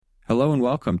Hello and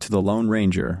welcome to The Lone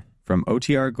Ranger from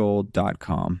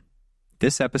OTRGold.com.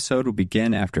 This episode will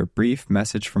begin after a brief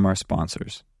message from our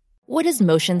sponsors. What does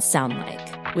motion sound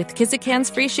like? With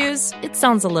Kizikans free shoes, it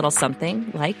sounds a little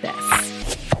something like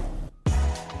this.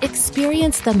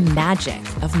 Experience the magic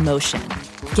of motion.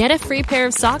 Get a free pair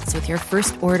of socks with your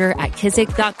first order at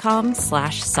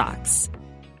kizik.com/socks.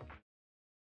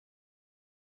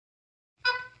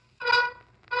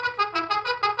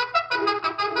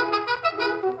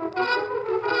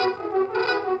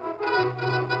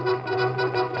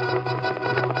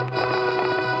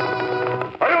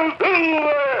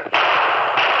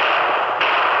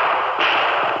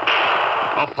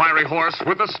 A fiery horse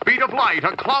with the speed of light,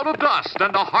 a cloud of dust,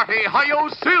 and a hearty hi-yo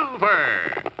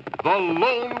silver. The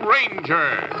Lone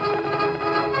Ranger.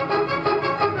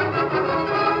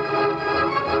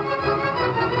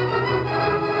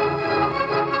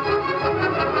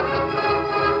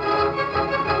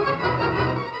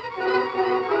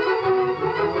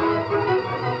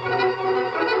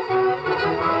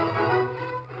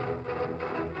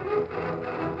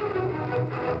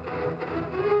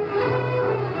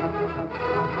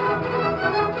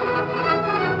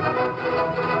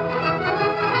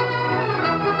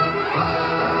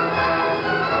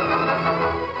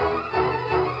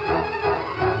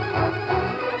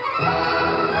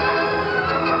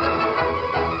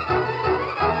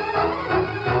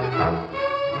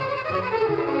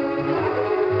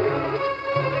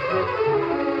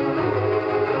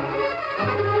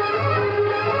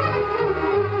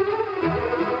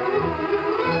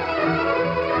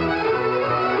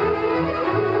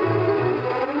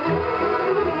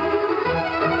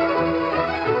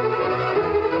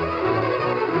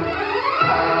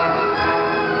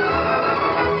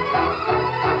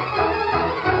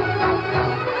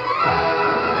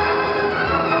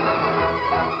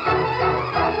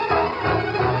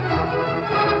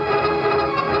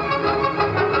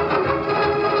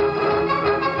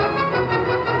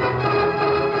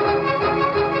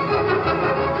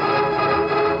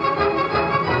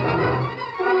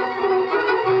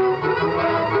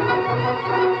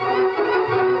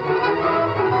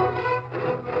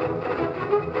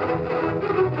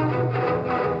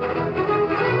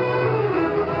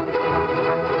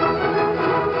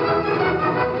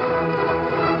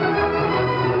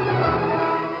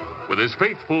 With his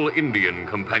faithful Indian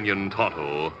companion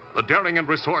Tonto, the daring and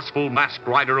resourceful masked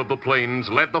rider of the plains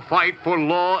led the fight for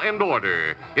law and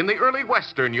order in the early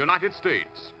western United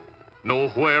States.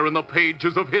 Nowhere in the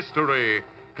pages of history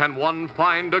can one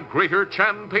find a greater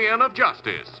champion of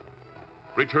justice.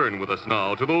 Return with us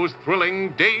now to those thrilling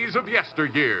days of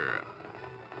yesteryear.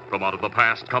 From out of the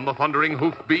past come the thundering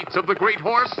hoofbeats of the great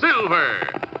horse Silver.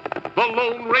 The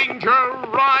Lone Ranger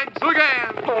rides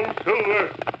again. On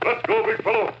Silver, let's go, big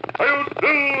fellow. Hi-yo,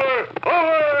 Silver,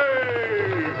 away!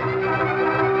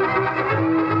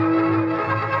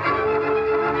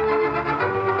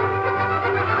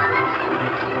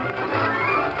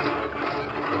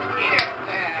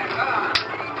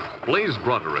 Blaze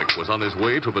Broderick was on his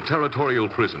way to the territorial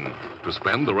prison to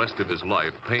spend the rest of his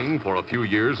life paying for a few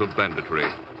years of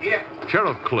banditry.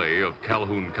 Sheriff Clay of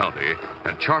Calhoun County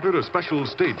had chartered a special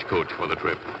stagecoach for the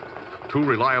trip. Two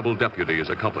reliable deputies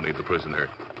accompanied the prisoner.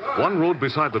 One rode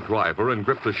beside the driver and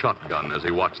gripped a shotgun as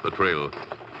he watched the trail.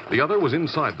 The other was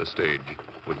inside the stage,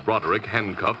 with Broderick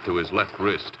handcuffed to his left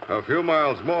wrist. A few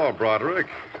miles more, Broderick.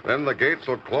 Then the gates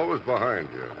will close behind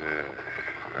you.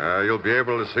 You'll be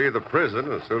able to see the prison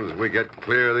as soon as we get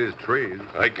clear of these trees.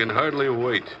 I can hardly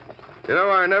wait. You know,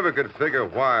 I never could figure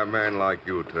why a man like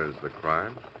you turns to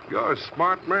crime. You're a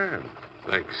smart man.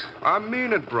 Thanks. I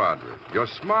mean it, Broderick. You're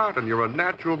smart and you're a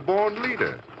natural-born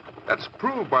leader. That's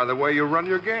proved by the way you run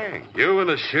your gang. You and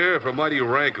the sheriff are mighty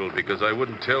rankled because I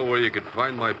wouldn't tell where you could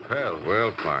find my pal.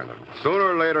 We'll find him. Sooner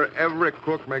or later, every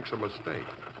crook makes a mistake.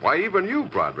 Why, even you,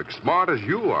 Broderick, smart as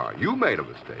you are, you made a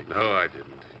mistake. No, I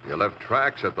didn't. You left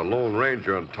tracks that the Lone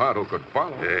Ranger and Tonto could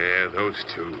follow. Yeah, those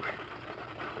two.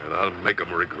 And I'll make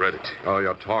them regret it. Oh,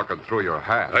 you're talking through your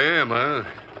hat. I am, huh?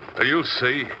 You'll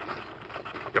see.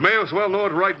 You may as well know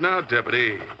it right now,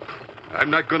 Deputy. I'm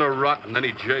not going to rot in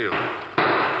any jail.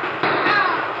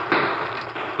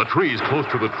 The trees close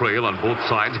to the trail on both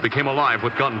sides became alive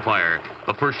with gunfire.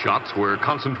 The first shots were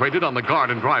concentrated on the guard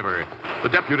and driver. The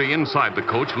deputy inside the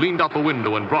coach leaned out the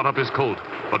window and brought up his coat.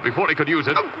 But before he could use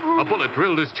it, a bullet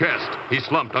drilled his chest. He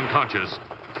slumped unconscious.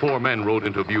 4 men rode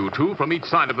into view, 2 from each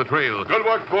side of the trail. Good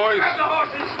work, boys. Grab the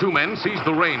horses. 2 men seized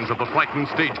the reins of the frightened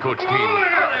stagecoach team.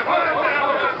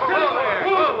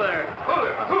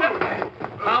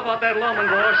 How about that lawman,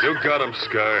 boss? You got him,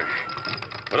 Sky.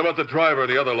 What about the driver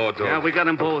and the other law dog? Yeah, we got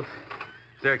them both.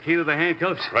 Is there a key to the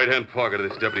handcuffs? Right-hand pocket of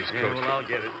this deputy's Yeah, coat. well, I'll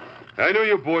get it. I knew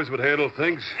you boys would handle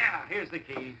things. Yeah, here's the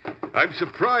key. I'm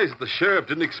surprised that the sheriff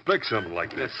didn't expect something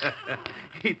like this.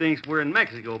 He thinks we're in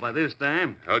Mexico by this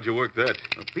time. How'd you work that?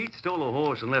 Well, Pete stole a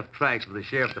horse and left tracks for the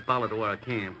sheriff to follow to our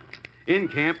camp. In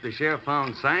camp, the sheriff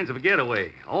found signs of a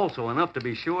getaway. Also enough to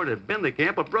be sure to have been the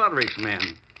camp of Broderick's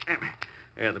men.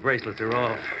 Yeah, the bracelets are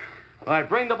off. All right,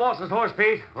 bring the boss's horse,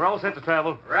 Pete. We're all set to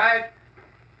travel. Right.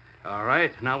 All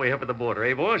right, now we head for the border,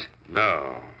 eh, boys?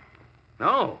 No.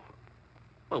 No.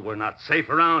 Well, we're not safe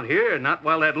around here, not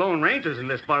while that Lone Ranger's in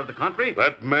this part of the country.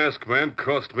 That masked man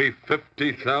cost me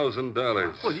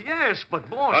 $50,000. Well, yes, but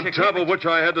boss... On top of which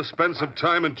I had to spend some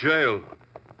time in jail.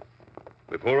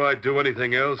 Before I do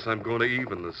anything else, I'm going to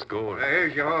even the score.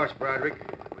 Here's your horse, Broderick.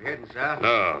 We're heading south.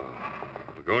 No.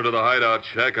 We're going to the hideout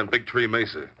shack on Big Tree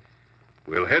Mesa.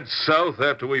 We'll head south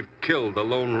after we've killed the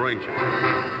Lone Ranger.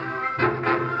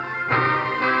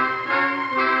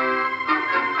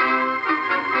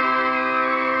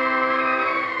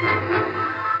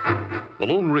 The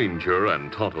Lone Ranger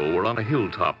and Tonto were on a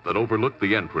hilltop that overlooked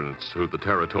the entrance to the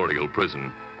territorial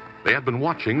prison. They had been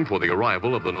watching for the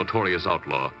arrival of the notorious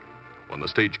outlaw. When the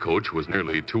stagecoach was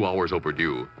nearly 2 hours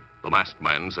overdue, the masked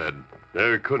man said,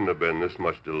 There couldn't have been this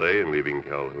much delay in leaving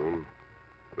Calhoun.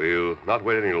 We'll not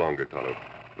wait any longer, Tonto.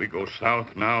 We go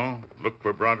south now, look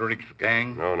for Broderick's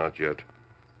gang? No, not yet.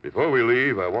 Before we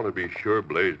leave, I want to be sure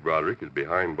Blaze Broderick is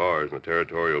behind bars in the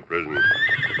territorial prison.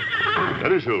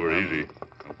 Steady, Silver, easy.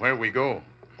 Where we go?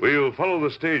 We'll follow the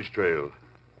stage trail.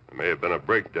 There may have been a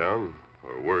breakdown,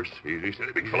 or worse. Easy,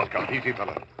 steady, big fella. Come, easy,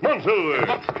 fella. Come on, Silver. Come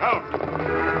on, Scout.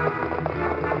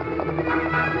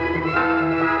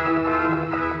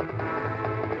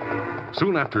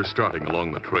 Soon after starting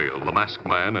along the trail, the masked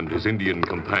man and his Indian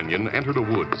companion entered a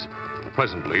woods.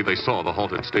 Presently, they saw the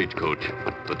halted stagecoach.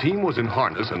 The team was in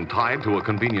harness and tied to a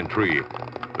convenient tree.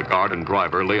 The guard and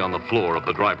driver lay on the floor of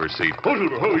the driver's seat. Oh,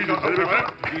 Silver, oh, easy, steady, big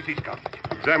fella. Easy, Scout.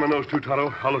 Examine those two,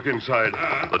 Tonto. I'll look inside.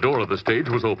 The door of the stage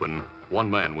was open.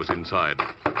 One man was inside.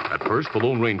 At first, the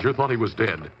Lone Ranger thought he was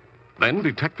dead. Then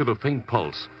detected a faint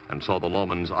pulse and saw the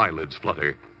lawman's eyelids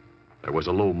flutter. There was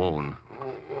a low moan.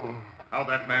 How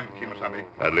that man, Kimasabi?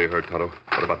 Badly hurt, Tonto.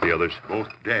 What about the others? Both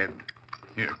dead.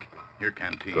 Here,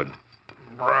 canteen. Good.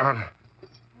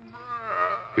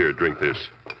 Here, drink this.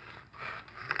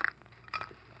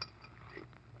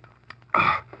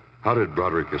 How did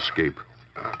Broderick escape?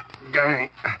 Gang.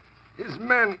 His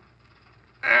men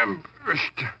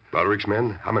ambushed. Broderick's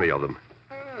men? How many of them?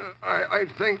 I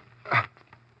think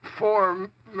 4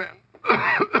 men.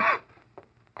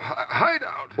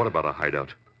 Hideout. What about a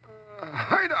hideout?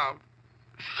 Hideout.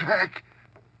 Shack.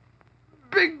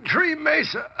 Big Tree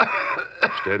Mesa.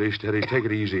 Steady, steady. Take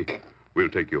it easy. We'll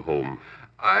take you home.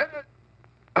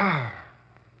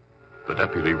 The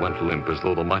deputy went limp as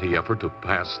though the mighty effort to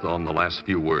pass on the last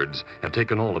few words had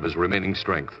taken all of his remaining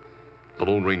strength. The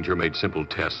Lone Ranger made simple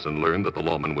tests and learned that the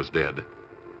lawman was dead.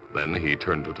 Then he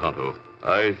turned to Tonto.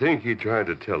 I think he tried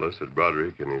to tell us that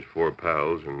Broderick and his 4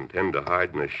 pals intend to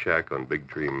hide in a shack on Big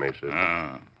Tree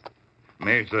Mesa.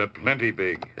 Mesa plenty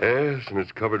big. Yes, and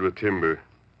it's covered with timber.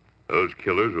 Those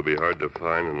killers will be hard to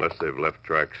find unless they've left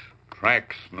tracks.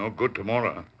 Tracks no good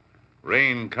tomorrow.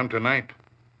 Rain come tonight.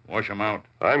 Wash 'em out.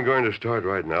 I'm going to start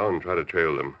right now and try to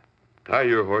trail them. Tie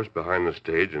your horse behind the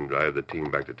stage and drive the team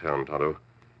back to town, Tonto.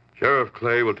 Sheriff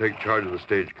Clay will take charge of the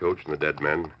stagecoach and the dead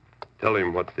men. Tell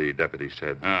him what the deputy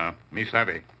said. Me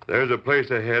savvy. There's a place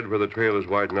ahead where the trail is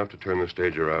wide enough to turn the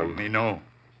stage around. Me know.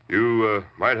 You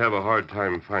might have a hard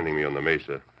time finding me on the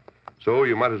mesa. So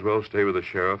you might as well stay with the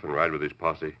sheriff and ride with his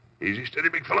posse. Easy, steady,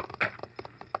 big fella.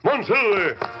 Come on,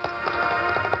 Silver.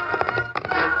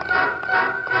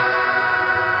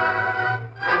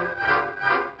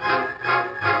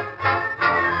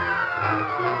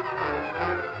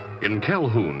 In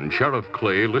Calhoun, Sheriff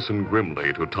Clay listened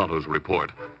grimly to Tonto's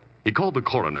report. He called the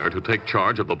coroner to take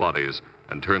charge of the bodies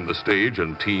and turned the stage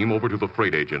and team over to the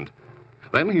freight agent.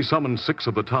 Then he summoned 6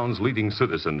 of the town's leading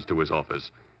citizens to his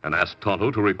office and asked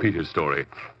Tonto to repeat his story.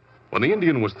 When the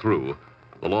Indian was through,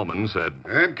 the lawman said,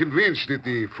 I'm convinced that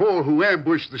the 4 who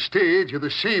ambushed the stage are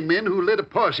the same men who led a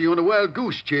posse on a wild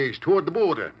goose chase toward the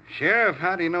border. Sheriff,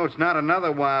 how do you know it's not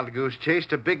another wild goose chase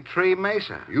to Big Tree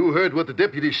Mesa? You heard what the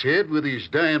deputy said with his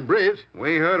dying breath.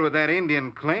 We heard what that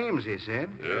Indian claims, he said.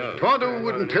 Yeah. Tonto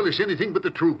wouldn't tell us anything but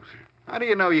the truth. How do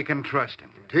you know you can trust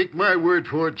him? Take my word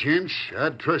for it, gents.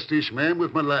 I'd trust this man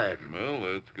with my life. Well,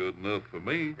 that's good enough for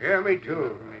me. Yeah, me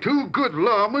too. 2 good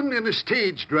lawmen and a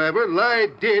stage driver lie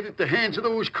dead at the hands of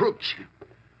those crooks.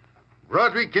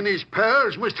 Broderick and his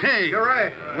pals must hang. You're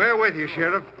right. We're with you,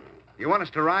 Sheriff. You want us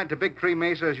to ride to Big Tree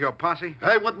Mesa as your posse?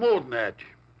 I want more than that.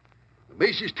 The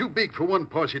mesa's too big for one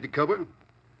posse to cover.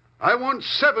 I want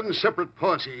 7 separate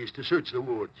posses to search the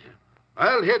woods.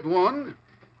 I'll head one,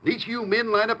 and each of you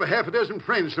men line up a half a dozen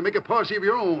friends to make a posse of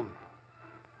your own.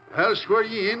 I'll swear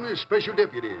you in as special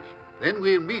deputies. Then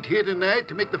we'll meet here tonight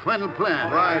to make the final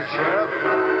plan. Right, Sheriff.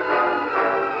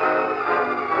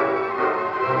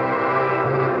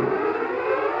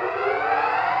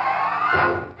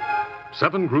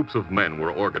 7 groups of men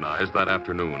were organized that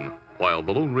afternoon, while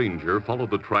the Lone Ranger followed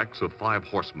the tracks of 5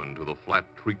 horsemen to the flat,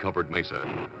 tree-covered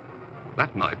mesa.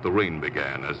 That night, the rain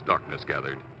began as darkness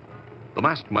gathered. The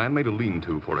masked man made a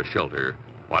lean-to for a shelter,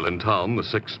 while in town, the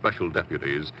 6 special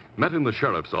deputies met in the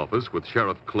sheriff's office with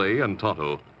Sheriff Clay and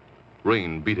Tonto.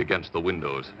 Rain beat against the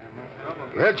windows.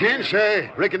 Well, gents, I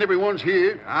reckon everyone's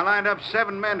here. I lined up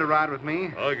 7 men to ride with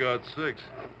me. I got 6.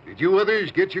 Did you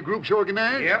others get your groups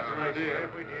organized? Yep.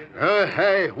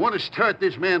 I want to start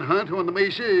this manhunt on the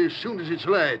mesa as soon as it's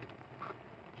light.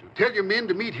 So tell your men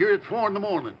to meet here at 4 in the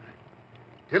morning.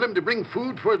 Tell them to bring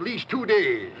food for at least 2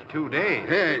 days. 2 days?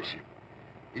 Yes.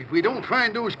 If we don't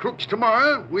find those crooks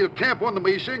tomorrow, we'll camp on the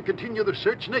mesa and continue the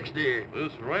search next day.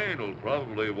 This rain will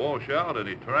probably wash out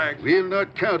any tracks. We'll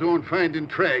not count on finding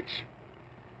tracks.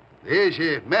 There's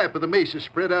a map of the mesa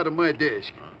spread out on my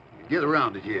desk. Get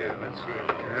around it here. Let's see it,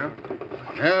 Sheriff.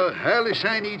 Now, I'll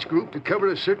assign each group to cover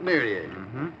a certain area.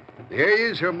 Mm-hmm. The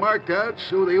areas are marked out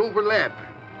so they overlap.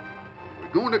 We're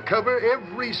going to cover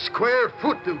every square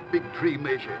foot of Big Tree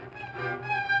Mesa.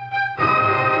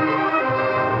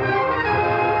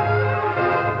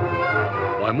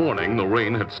 By morning, the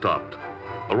rain had stopped.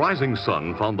 The rising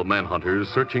sun found the manhunters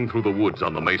searching through the woods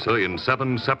on the mesa in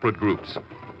 7 separate groups.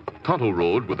 Tonto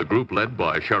rode with a group led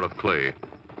by Sheriff Clay.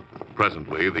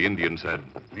 Presently, the Indian said,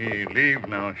 Me leave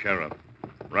now, Sheriff.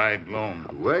 Ride lone.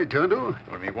 Why, Tonto?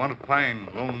 For me want to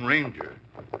find Lone Ranger.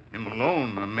 Him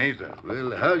alone on Mesa.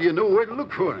 Well, how do you know where to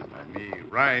look for him? Me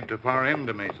ride to far end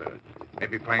of Mesa.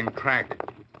 Maybe find track.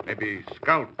 Maybe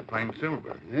scout find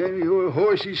silver. Well, your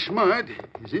horse is smart.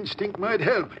 His instinct might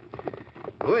help.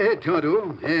 Go ahead,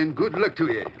 Tonto, and good luck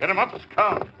to you. Get him up,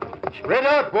 scout. Spread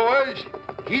out, boys.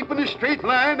 Keep in a straight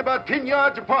line about 10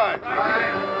 yards apart.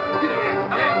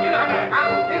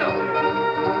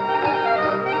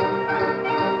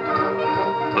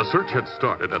 The search had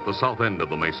started at the south end of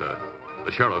the mesa.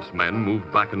 The sheriff's men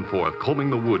moved back and forth,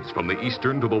 combing the woods from the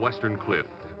eastern to the western cliff,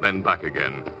 then back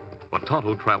again. But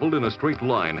Tonto traveled in a straight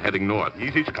line heading north.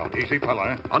 Easy, Scout. Easy,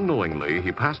 fella. Unknowingly,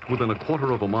 he passed within a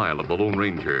quarter of a mile of the Lone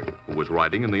Ranger, who was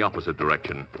riding in the opposite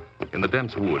direction. In the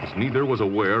dense woods, neither was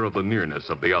aware of the nearness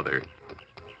of the other.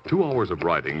 2 hours of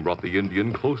riding brought the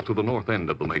Indian close to the north end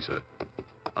of the mesa.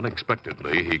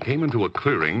 Unexpectedly, he came into a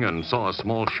clearing and saw a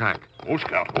small shack. Oh,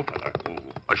 Scout. Oh, fella. Oh.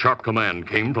 A sharp command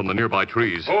came from the nearby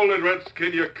trees. Hold it,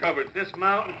 Redskin. You're covered.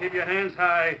 Dismount and keep your hands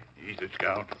high. Easy,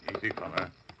 Scout. Easy,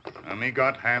 fella. Me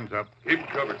got hands up. Keep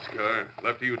covered, Scar.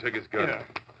 Lefty, you take his gun. Yeah.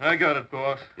 I got it,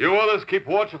 boss. You others keep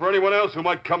watching for anyone else who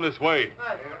might come this way.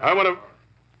 I want to...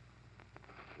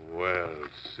 Well,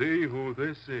 see who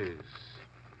this is.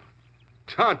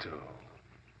 Tonto.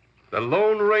 The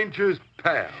Lone Ranger's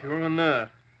pal. Sure enough.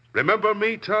 Remember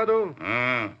me, Tonto?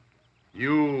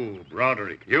 You,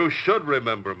 Broderick. You should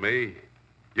remember me.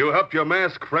 You helped your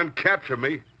masked friend capture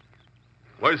me.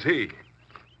 Where's he?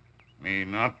 Me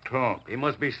not talk. He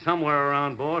must be somewhere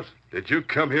around, boss. Did you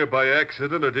come here by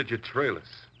accident or did you trail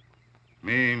us?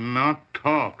 Me not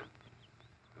talk.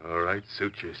 All right,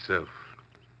 suit yourself.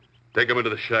 Take him into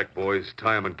the shack, boys.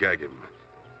 Tie him and gag him.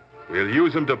 We'll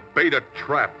use him to bait a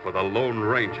trap for the Lone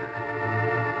Ranger.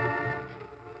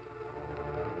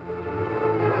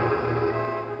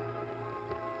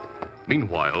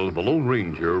 Meanwhile, the Lone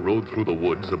Ranger rode through the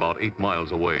woods about 8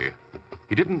 miles away.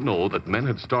 He didn't know that men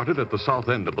had started at the south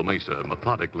end of the mesa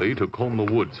methodically to comb the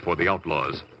woods for the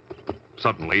outlaws.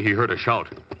 Suddenly, he heard a shout.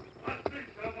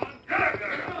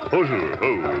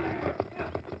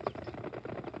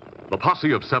 The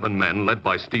posse of 7 men, led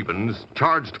by Stevens,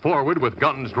 charged forward with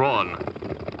guns drawn.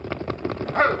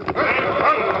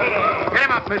 Get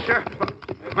him up, mister.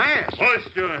 Mask.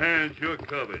 Hoist your hands. You're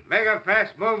covered. Make a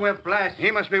fast move, we'll blast.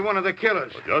 He must be one of the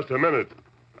killers. Just a minute.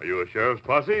 Are you a sheriff's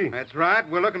posse? That's right.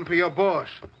 We're looking for your boss.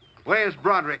 Where's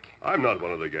Broderick? I'm not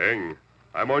one of the gang.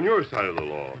 I'm on your side of the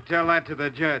law. Tell that to the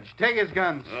judge. Take his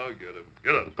guns. I'll get him.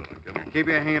 Get up, fella. Come on. Keep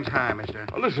your hands high, mister.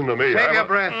 Now, listen to me. Save your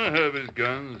breath. I have his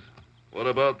guns. What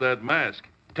about that mask?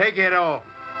 Take it off.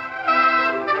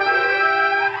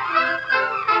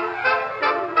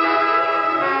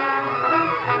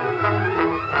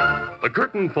 The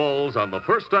curtain falls on the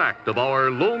first act of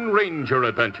our Lone Ranger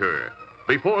adventure.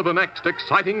 Before the next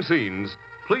exciting scenes,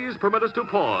 please permit us to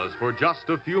pause for just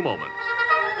a few moments.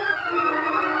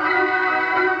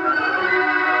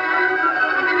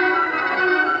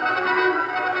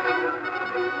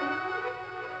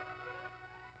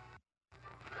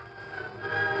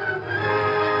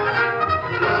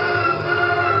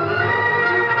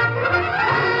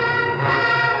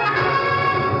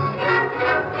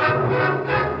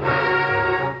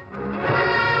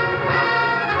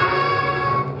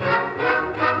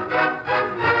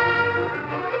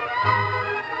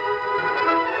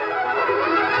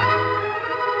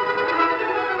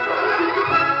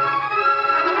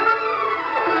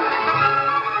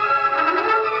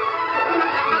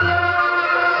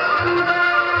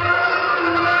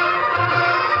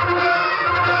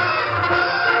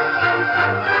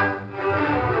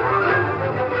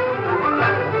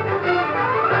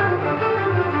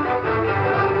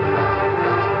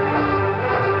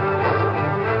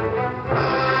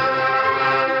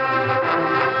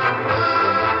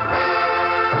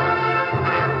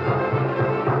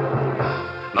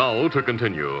 to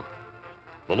continue.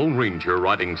 The Lone Ranger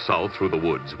riding south through the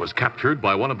woods was captured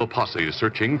by one of the posses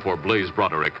searching for Blaze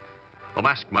Broderick. The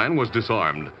masked man was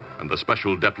disarmed, and the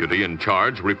special deputy in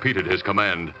charge repeated his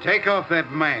command. Take off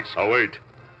that mask. Oh, wait.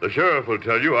 The sheriff will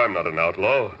tell you I'm not an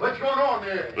outlaw. What's going on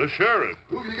there? The sheriff.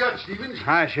 Who you got, Stevens?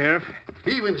 Hi, Sheriff.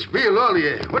 Stevens, Bill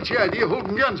Ollier. What's the idea of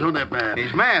holding guns on that man?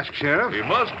 He's masked, Sheriff. He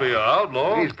must be an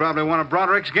outlaw. He's probably one of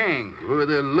Broderick's gang. For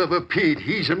the love of Pete,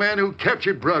 he's the man who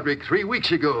captured Broderick 3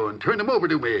 weeks ago and turned him over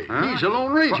to me. Huh? He's a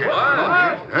Lone Ranger. What?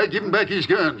 I give him back his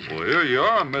guns. Well, here you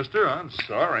are, mister. I'm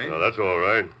sorry. No, that's all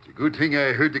right. It's a good thing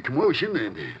I heard the commotion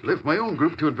and left my own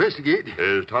group to investigate.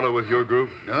 Is Tonto with your group?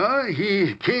 No,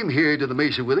 he came here to the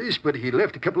Mesa with us, but he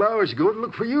left a couple hours ago to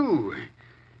look for you.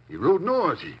 He rode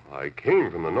north. I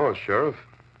came from the north, Sheriff.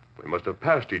 We must have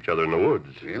passed each other in the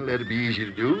woods. Well, that'd be easy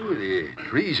to do. The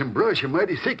trees and brush are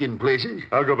mighty thick in places.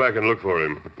 I'll go back and look for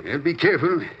him. And be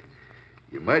careful.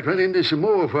 You might run into some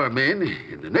more of our men,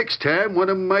 and the next time one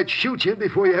of them might shoot you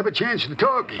before you have a chance to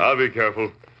talk. I'll be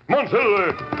careful. Come on,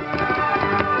 Silver!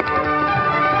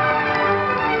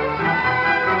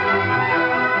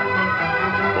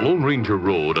 The Lone Ranger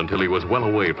rode until he was well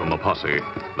away from the posse.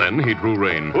 Then he drew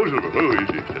rein, Oh, Silver. Oh,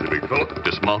 easy. Steady, big fellow.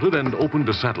 dismounted, and opened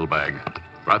a saddlebag.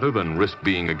 Rather than risk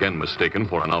being again mistaken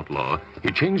for an outlaw,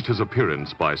 he changed his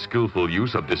appearance by skillful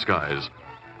use of disguise.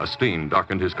 A stain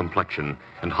darkened his complexion,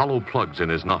 and hollow plugs in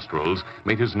his nostrils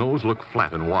made his nose look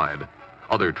flat and wide.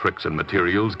 Other tricks and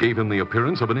materials gave him the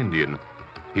appearance of an Indian.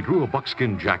 He drew a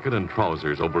buckskin jacket and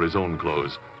trousers over his own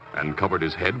clothes and covered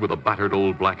his head with a battered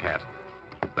old black hat.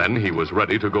 Then he was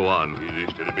ready to go on. Easy,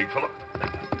 steady, big fellow.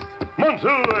 Come on,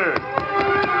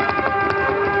 Silver!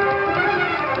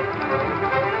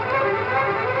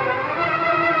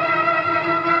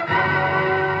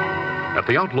 At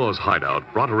the outlaw's hideout,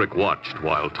 Broderick watched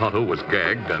while Tonto was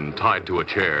gagged and tied to a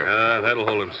chair. That'll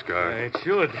hold him, Scar. It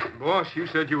should. Boss, you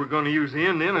said you were going to use the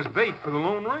Indian as bait for the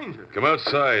Lone Ranger. Come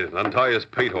outside and untie his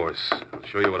paint horse. I'll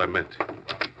show you what I meant.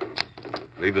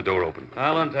 Leave the door open.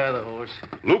 I'll untie the horse.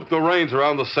 Loop the reins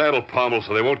around the saddle pommel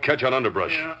so they won't catch on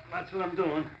underbrush. Yeah, that's what I'm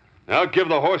doing. Now give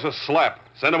the horse a slap.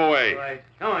 Send him away. Right.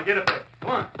 Come on, get up there. Come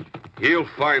on. He'll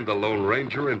find the Lone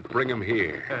Ranger and bring him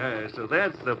here. So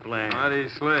that's the plan. Mighty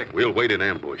slick. We'll wait in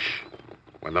ambush.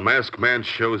 When the masked man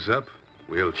shows up,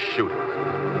 we'll shoot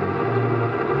him.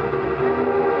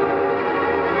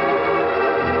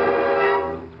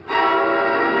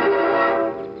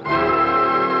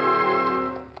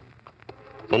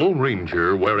 The Lone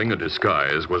Ranger, wearing a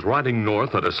disguise, was riding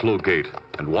north at a slow gait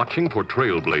and watching for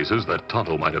trailblazes that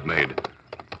Tonto might have made.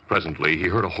 Presently, he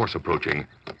heard a horse approaching.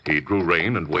 He drew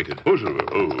rein and waited. Oh, Silver.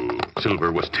 Oh.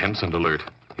 Silver was tense and alert.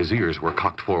 His ears were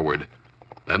cocked forward.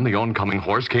 Then the oncoming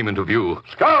horse came into view.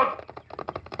 Scout!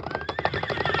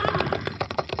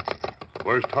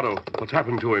 Where's Tonto? What's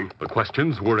happened to him? The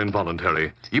questions were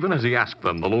involuntary. Even as he asked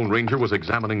them, the Lone Ranger was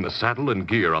examining the saddle and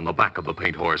gear on the back of the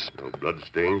paint horse. No blood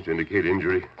stains to indicate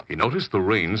injury. He noticed the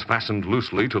reins fastened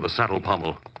loosely to the saddle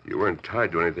pommel. You weren't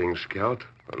tied to anything, Scout,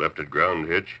 or left at ground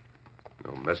hitch.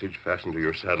 No message fastened to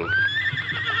your saddle.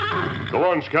 Go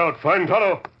on, Scout. Find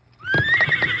Tonto.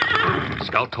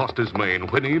 Scout tossed his mane,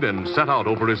 whinnied, and set out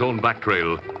over his own back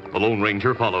trail. The Lone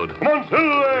Ranger followed. Come on,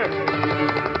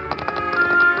 Silver!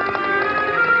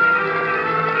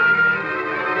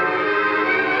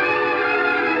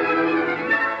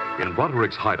 In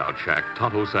Broderick's hideout shack,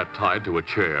 Tonto sat tied to a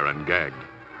chair and gagged.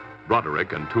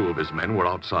 Broderick and two of his men were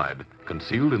outside,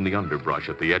 concealed in the underbrush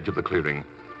at the edge of the clearing.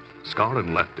 Scar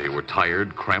and Lefty were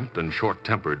tired, cramped, and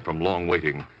short-tempered from long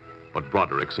waiting, but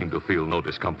Broderick seemed to feel no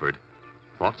discomfort.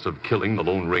 Thoughts of killing the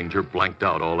Lone Ranger blanked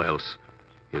out all else.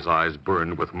 His eyes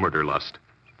burned with murder lust.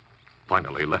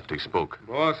 Finally, Lefty spoke.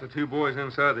 Boss, the two boys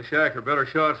inside the shack are better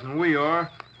shots than we are.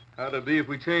 How'd it be if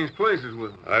we changed places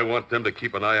with them? I want them to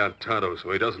keep an eye on Tonto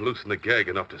so he doesn't loosen the gag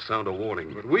enough to sound a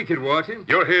warning. But we could watch him.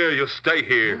 You're here. You stay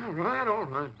here. All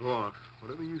right, boss.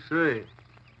 Whatever you say.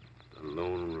 The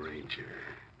Lone Ranger.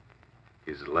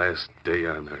 His last day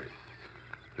on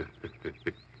Earth.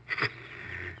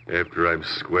 After I'm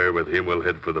square with him, we'll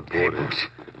head for the border. Hey,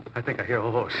 I think I hear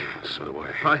a horse. So do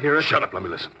I. I hear it. Shut up. Let me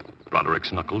listen.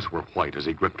 Broderick's knuckles were white as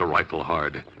he gripped a rifle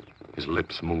hard. His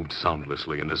lips moved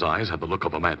soundlessly, and his eyes had the look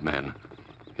of a madman.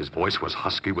 His voice was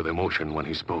husky with emotion when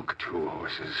he spoke. Two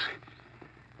horses.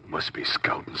 Must be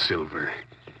Scout and Silver.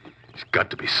 It's got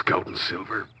to be Scout and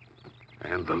Silver.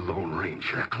 And the Lone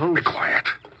Ranger. They're close. Be quiet.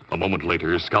 A moment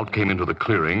later, Scout came into the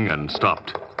clearing and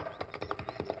stopped.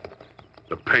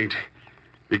 The paint.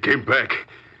 He came back,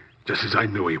 just as I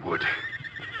knew he would.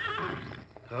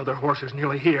 The other horse is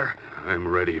nearly here. I'm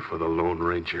ready for the Lone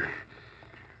Ranger.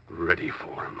 Ready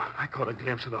for him. I caught a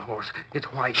glimpse of the horse. It's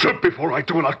white. Shoot before I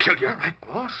do, and I'll kill you. All right,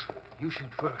 boss. You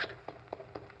shoot first.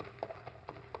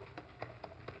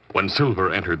 When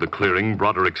Silver entered the clearing,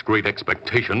 Broderick's great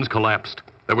expectations collapsed.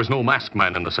 There was no masked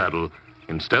man in the saddle.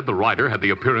 Instead, the rider had the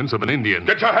appearance of an Indian.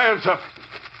 Get your hands up.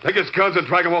 Take his guns and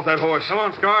drag him off that horse. Come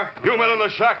on, Scar. You men in the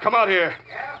shack, come out here.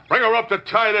 Bring her up to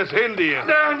tie this Indian.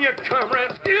 Down you come,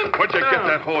 Redskin. Where'd you get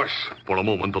that horse? For a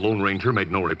moment, the Lone Ranger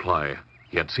made no reply.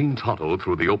 He had seen Tonto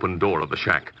through the open door of the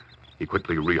shack. He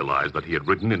quickly realized that he had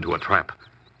ridden into a trap.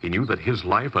 He knew that his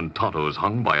life and Tonto's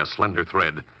hung by a slender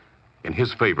thread. In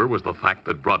his favor was the fact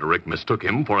that Broderick mistook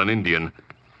him for an Indian.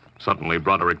 Suddenly,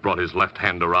 Broderick brought his left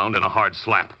hand around in a hard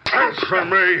slap. Answer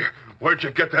me. Where'd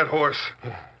you get that horse?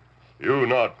 You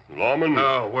not lawman?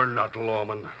 No, we're not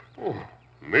lawmen. Oh,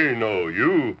 me know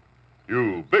you.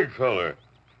 You big feller.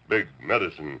 Big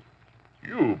medicine.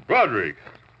 You Broderick.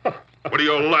 What are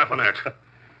you laughing at?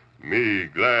 Me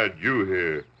glad you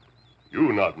here.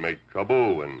 You not make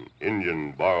trouble when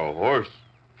Indian borrow horse.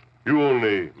 You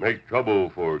only make trouble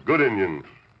for good Indian,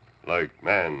 like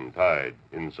man tied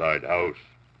inside house.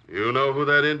 You know who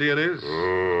that Indian is?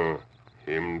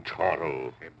 Him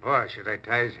Tonto. Hey, boss, should I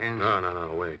tie his hands?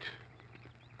 No, wait.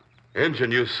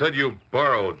 Injun, you said you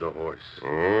borrowed the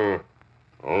horse.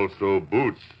 Also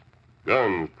boots,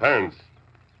 guns, pants,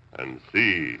 and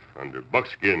see, under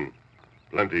buckskin,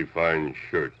 plenty fine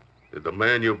shirt. Did the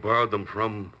man you borrowed them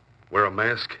from wear a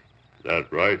mask?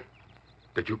 That right?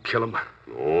 Did you kill him?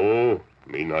 Oh,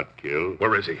 me not kill.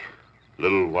 Where is he?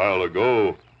 Little while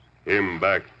ago, him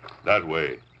back that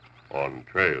way, on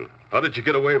trail. How did you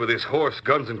get away with his horse,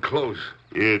 guns, and clothes?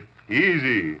 It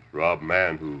easy, rob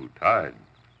man who tied.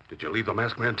 Did you leave the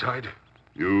masked man tied?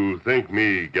 You think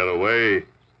me get away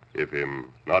if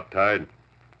him not tied?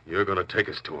 You're going to take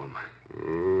us to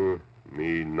him.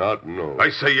 Me not know. I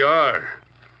say you are.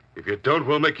 If you don't,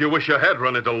 we'll make you wish you had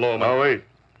run into lawman. Now, wait.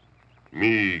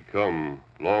 Me come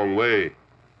long way.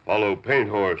 Follow paint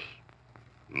horse.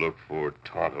 Look for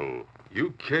Tonto.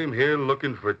 You came here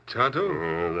looking for Tonto?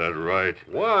 That right.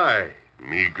 Why?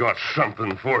 Me got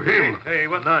something for him. Hey,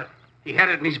 what not? He had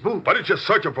it in his boot. Why didn't you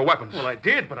search him for weapons? Well, I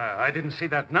did, but I didn't see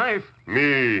that knife.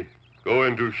 Me go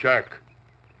into shack.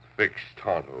 Fix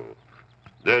Tonto.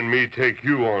 Then me take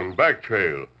you on back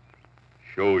trail.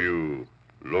 Show you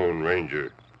Lone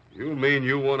Ranger. You mean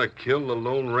you want to kill the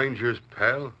Lone Ranger's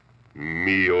pal?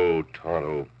 Me owe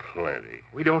Tonto plenty.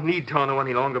 We don't need Tonto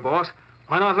any longer, boss.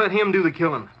 Why not let him do the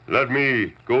killing? Let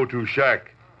me go to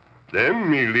shack. Then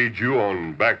me lead you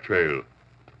on back trail.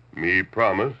 Me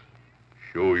promise,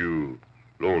 show you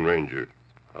Lone Ranger.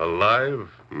 Alive?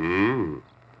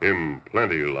 Him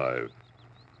plenty alive.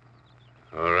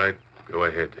 All right, go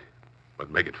ahead.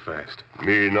 But make it fast.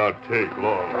 Me not take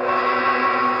long.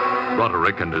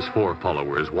 Broderick and his 4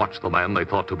 followers watched the man they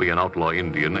thought to be an outlaw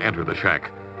Indian enter the shack.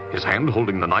 His hand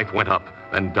holding the knife went up,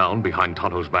 then down behind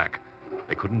Tonto's back.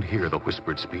 They couldn't hear the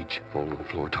whispered speech. Fall to the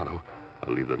floor, Tonto.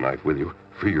 I'll leave the knife with you.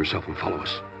 Free yourself and follow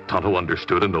us. Tonto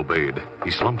understood and obeyed.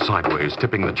 He slumped sideways,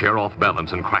 tipping the chair off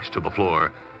balance, and crashed to the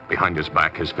floor. Behind his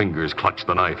back, his fingers clutched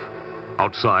the knife.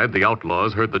 Outside, the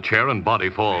outlaws heard the chair and body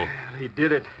fall. He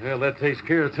did it. Well, that takes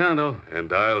care of Tonto.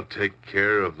 And I'll take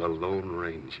care of the Lone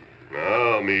Ranger.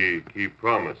 Now me keep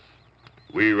promise.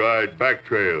 We ride back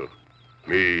trail.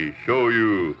 Me show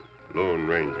you Lone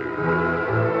Ranger.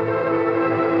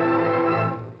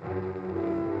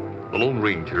 The Lone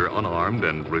Ranger, unarmed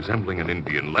and resembling an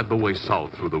Indian, led the way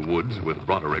south through the woods with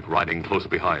Broderick riding close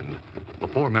behind. The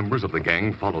 4 members of the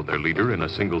gang followed their leader in a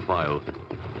single file.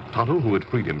 Tonto, who had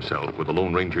freed himself with the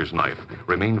Lone Ranger's knife,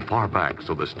 remained far back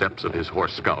so the steps of his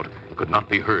horse Scout could not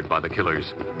be heard by the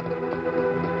killers.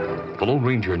 The Lone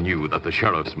Ranger knew that the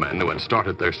sheriff's men who had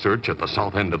started their search at the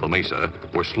south end of the mesa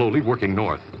were slowly working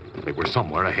north. They were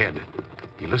somewhere ahead.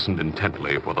 He listened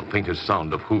intently for the faintest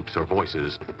sound of hoofs or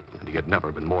voices, and he had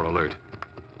never been more alert.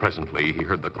 Presently, he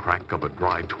heard the crack of a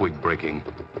dry twig breaking.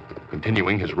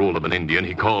 Continuing his role of an Indian,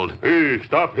 he called, Hey,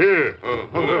 stop here.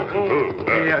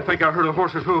 Hey, I think I heard a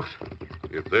horse's hoofs.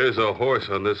 If there's a horse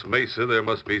on this mesa, there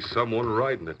must be someone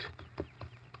riding it.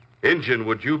 Injun,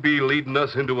 would you be leading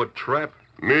us into a trap?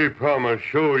 Me promise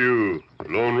show you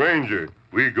Lone Ranger.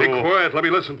 We go... Be quiet. Let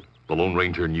me listen. The Lone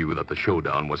Ranger knew that the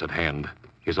showdown was at hand.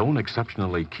 His own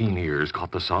exceptionally keen ears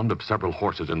caught the sound of several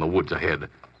horses in the woods ahead.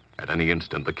 At any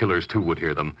instant, the killers, too, would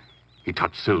hear them. He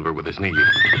touched Silver with his knee.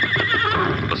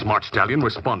 The smart stallion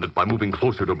responded by moving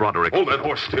closer to Broderick. Hold that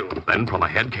horse still. Then from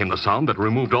ahead came the sound that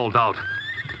removed all doubt.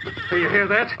 Hey, you hear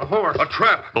that? A horse. A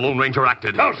trap. The Lone Ranger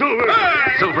acted. Now, Silver!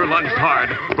 Hey! Silver lunged hard.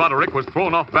 Broderick was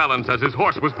thrown off balance as his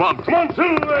horse was bumped. Come on,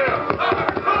 Silver!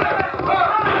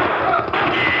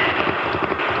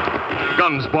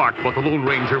 guns barked, but the Lone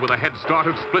Ranger, with a head start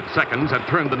of split seconds, had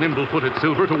turned the nimble-footed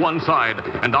Silver to one side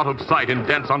and out of sight in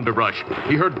dense underbrush.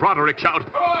 He heard Broderick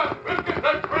shout,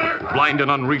 blind and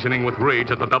unreasoning with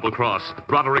rage at the double cross.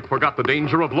 Broderick forgot the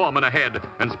danger of lawmen ahead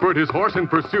and spurred his horse in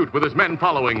pursuit with his men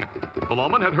following. The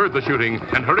lawmen had heard the shooting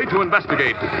and hurried to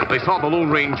investigate. They saw the Lone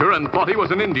Ranger and thought he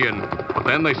was an Indian. But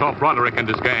then they saw Broderick and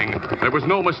his gang. There was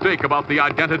no mistake about the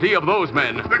identity of those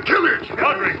men. The killers!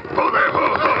 Broderick! Ho there,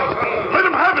 ho, ho! Let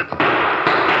them have it!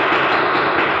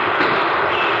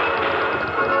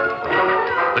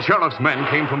 The sheriff's men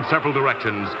came from several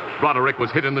directions. Broderick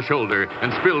was hit in the shoulder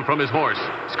and spilled from his horse.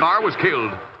 Scar was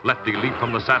killed. Lefty leaped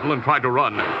from the saddle and tried to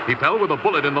run. He fell with a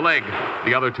bullet in the leg.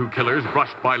 The other two killers,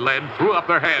 brushed by lead, threw up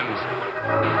their hands.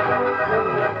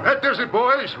 That does it,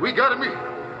 boys. We got him.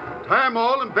 Tie 'em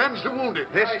all and bandage the wounded.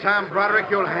 This time,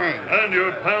 Broderick, you'll hang. And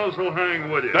your pals will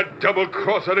hang with you. That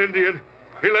double-crossed Indian.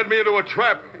 He led me into a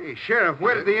trap. Hey, Sheriff,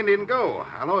 where did the Indian go?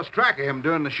 I lost track of him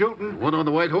during the shooting. One on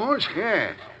the white horse?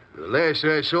 Yes. The last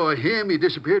I saw him, he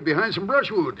disappeared behind some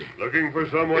brushwood. Looking for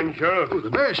someone, Sheriff? Oh, the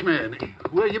masked man.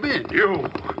 Where you been? You,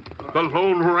 the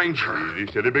Lone Ranger. Easy,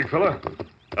 steady, big fella.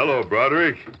 Hello,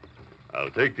 Broderick.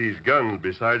 I'll take these guns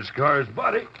beside Scar's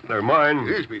body. They're mine.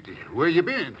 Yes, but where you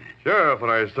been? Sheriff, when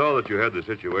I saw that you had the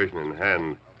situation in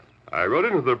hand, I rode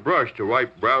into the brush to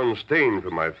wipe brown stain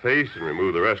from my face and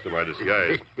remove the rest of my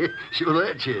disguise. So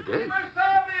that's it, eh?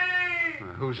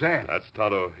 Who's that? That's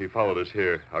Tonto. He followed us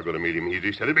here. I'll go to meet him.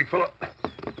 Easy, steady, big fella.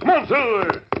 Come on,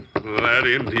 Silver. That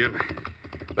Indian.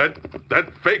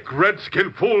 That fake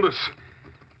redskin fooled us.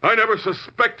 I never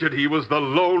suspected he was the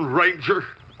Lone Ranger.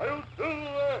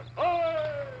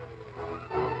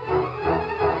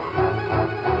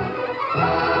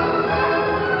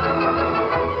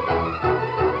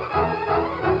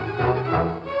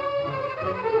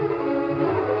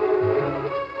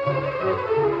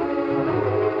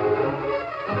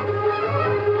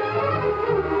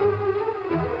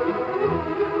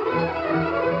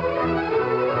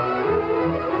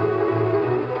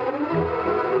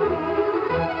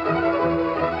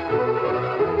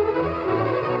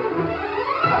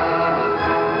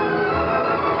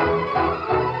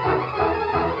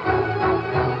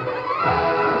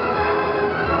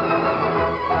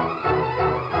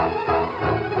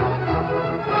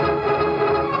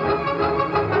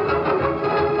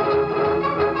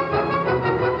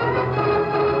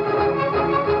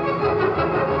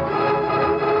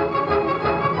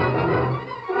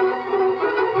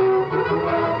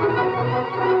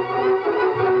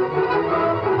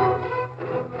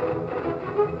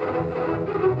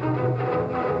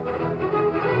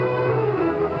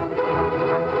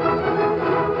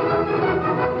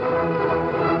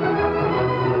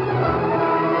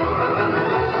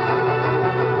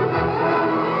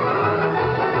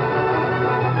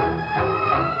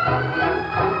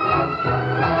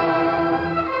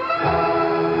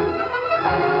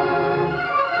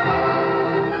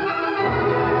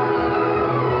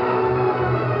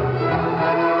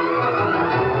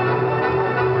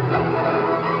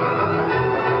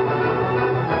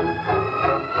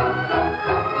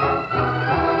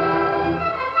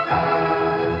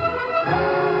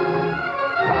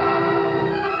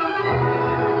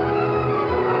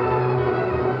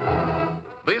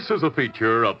 This is a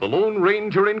feature of the Lone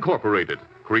Ranger Incorporated,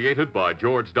 created by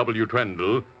George W.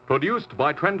 Trendle, produced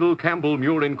by Trendle Campbell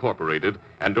Muir Incorporated,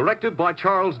 and directed by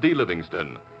Charles D.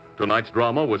 Livingston. Tonight's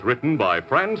drama was written by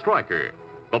Fran Stryker.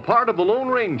 The part of the Lone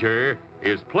Ranger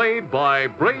is played by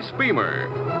Brace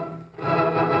Beamer.